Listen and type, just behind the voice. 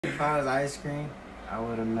If I was ice cream, I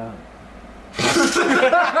would have known.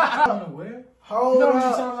 I don't know where. Hold you know up. how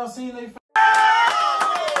many times I've seen they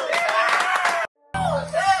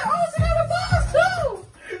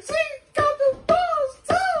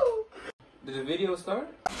Did the video start?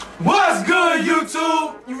 What's good,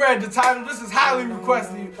 YouTube? You read the title. This is highly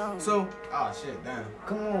requested. So, Oh shit, damn.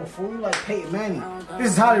 Come on, fool. You like Peyton Manning.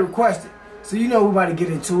 This is highly requested. So you know we about to get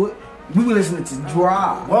into it. We were listening to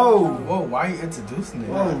Drive. whoa, why are you introducing it?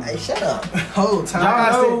 Whoa, hey, shut up. Whole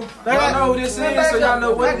time. Y'all know who this is, so y'all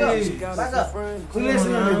know what it is. Back up. We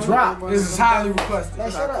listening to Drop. This is highly requested. Hey,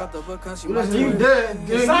 shut up. We listening You to dead.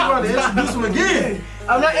 Then you want to introduce him again.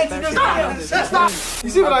 I'm not introducing him. Stop. You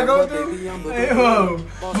see what I go through? Hey, whoa.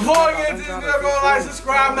 Before we get into this video, go like,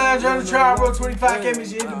 subscribe, man. Join the trial, bro. 25K, make sure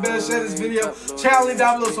you hit the bell, share this video. Channel link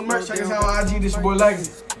down below, some merch. Check us out on IG. This your boy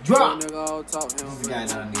Legacy. Drop. This is the guy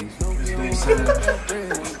down there.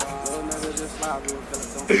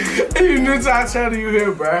 You new to our channel, you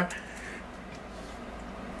here, bruh.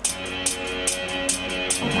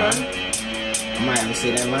 Okay. I might have to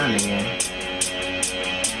say that line again.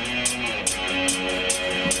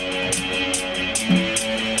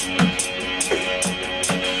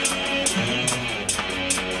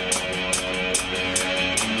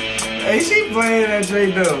 Hey, she playing that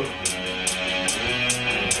J though.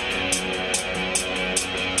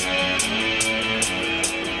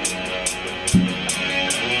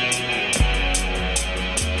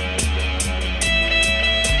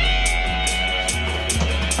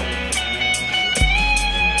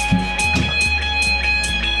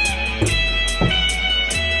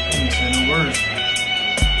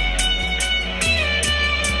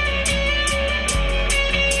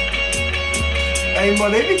 Hey,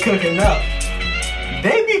 man, they be cooking up.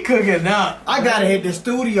 They be cooking up. I gotta hit the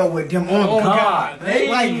studio with them on God. They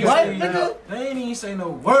Like ain't what, say nigga? no- They ain't even say no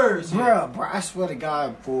words. Bruh, I swear to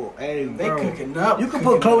God, for hey, They bro, cooking up. You can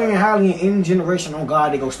put Chloe and Halle in any generation on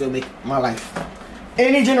God, they gon' still make it. My life.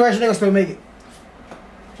 Any generation, they gon' still make it.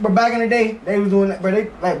 But back in the day, they was doing that, bro. They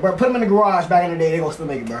like, bro, put them in the garage. Back in the day, they gon' still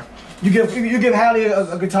make it, bro. You give Halle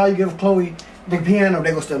a guitar, you give Chloe the piano,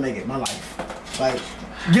 they gon' still make it. My life. Like,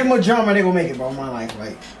 give them a drummer, they gon' make it, bro. My life,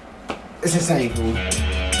 like, it's insane, fool.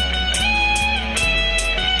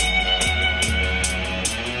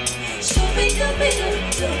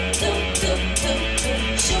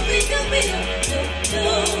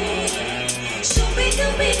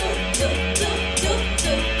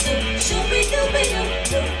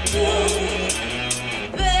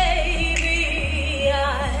 Baby,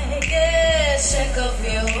 I get sick of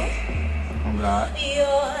you. Oh God. You're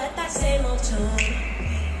that same old tune,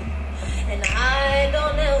 and I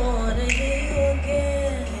don't ever wanna hear you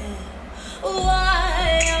again.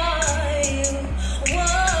 Why are you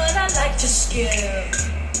what I like to skip?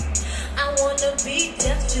 I wanna be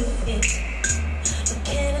deaf to it, but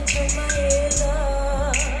can I turn my ears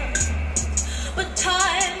up? But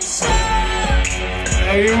time stops.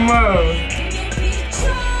 Hey, Mo.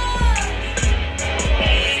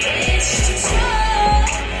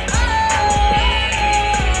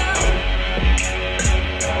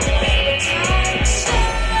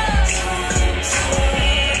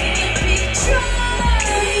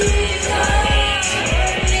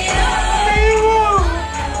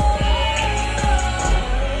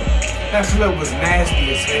 That flip was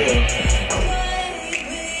nasty as hell.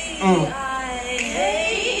 I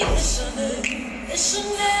hate listening.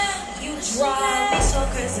 You drive me so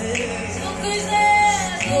crazy.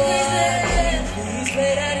 Please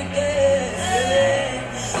play that again.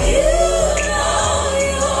 You know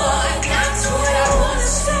you're not what I wanna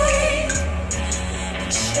say,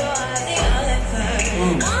 but you're the only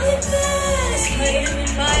thing. Only thing is playing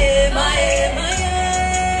in my head, my head, my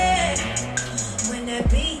head. When that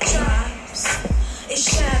beat drops, it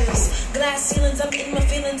shatters glass ceilings. I'm in my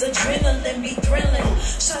feelings, adrenaline be thrilling.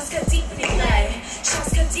 Shots cut deep in your leg,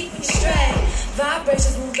 shots cut deep in your stride.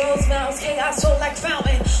 Vibrations move those mountains, chaos flow like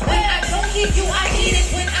fountain. When I don't hear you, I need it.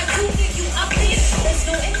 When I do hear you, I bleed it. There's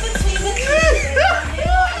no in between with you.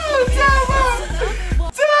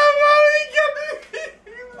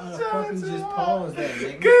 How the fuck you just paused that,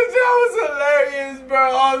 nigga? Cause that was hilarious,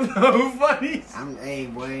 bro. I'm so funny. Hey,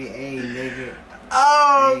 boy, hey, nigga.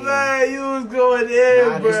 Oh Hey. man, you was going in,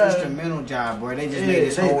 Nah, bro. this instrumental job, bro. They just made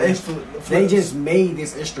this whole. They They just made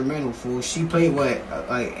this instrumental, fool. She played what,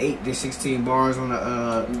 like 8 to 16 bars on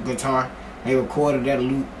the guitar. They recorded that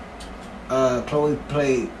loop. Chloe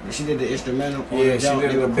played. She did the instrumental. On Yeah, the she jump. did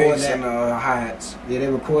They the recorded bass and the hi-hats. Yeah, they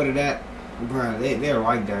recorded that, bro. They're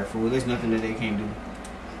like that, fool. There's nothing that they can't do.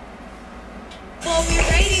 For we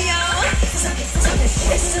radio, it's a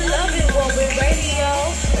love it. For we radio.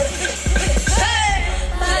 Hey,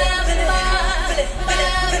 my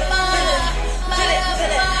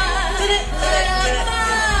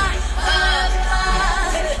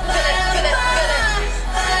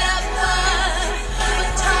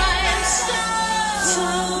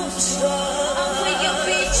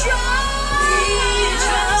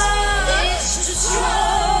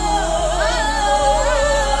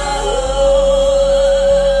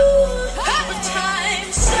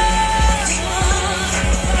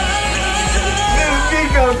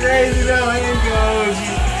crazy though. I ain't gonna hold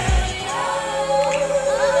you.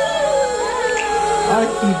 I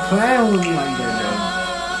keep playing with me like that, though.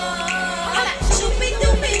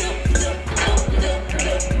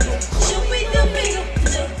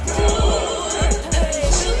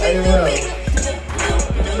 Hey, well.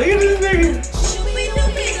 Look at this nigga.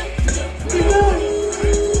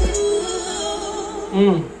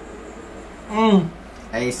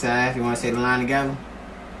 A.T.L, you wanna say the line together?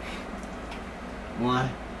 1,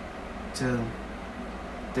 2,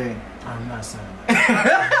 3. I'm not saying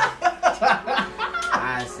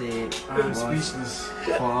I said, I'm speechless.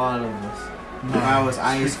 For all of us. If I was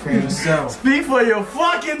ice cream, Speak for your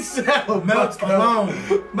fucking self. melt alone.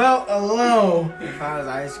 Melt alone. If I was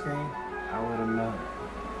ice cream, I would have melted.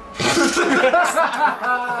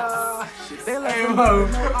 Hey, Mo.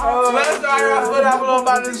 So let's start off with that below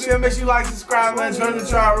about this video. Make sure you like, subscribe, man. Join the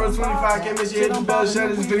trial. Road 25K. Make sure you hit the bell, share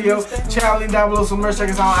this video. Channel link down below. Some merch. Check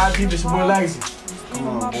us out on IG. This your boy Legacy. Come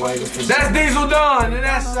on, boy. That's Diesel done, and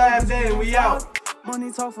that's Dae. We out.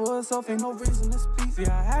 Money talk for itself, ain't no reason to speak. See,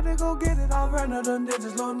 I had to go get it, I ran out of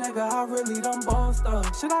digits, little nigga, I really done bossed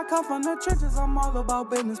up. Should I come from the trenches? I'm all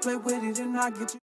about business, play with it and I get you.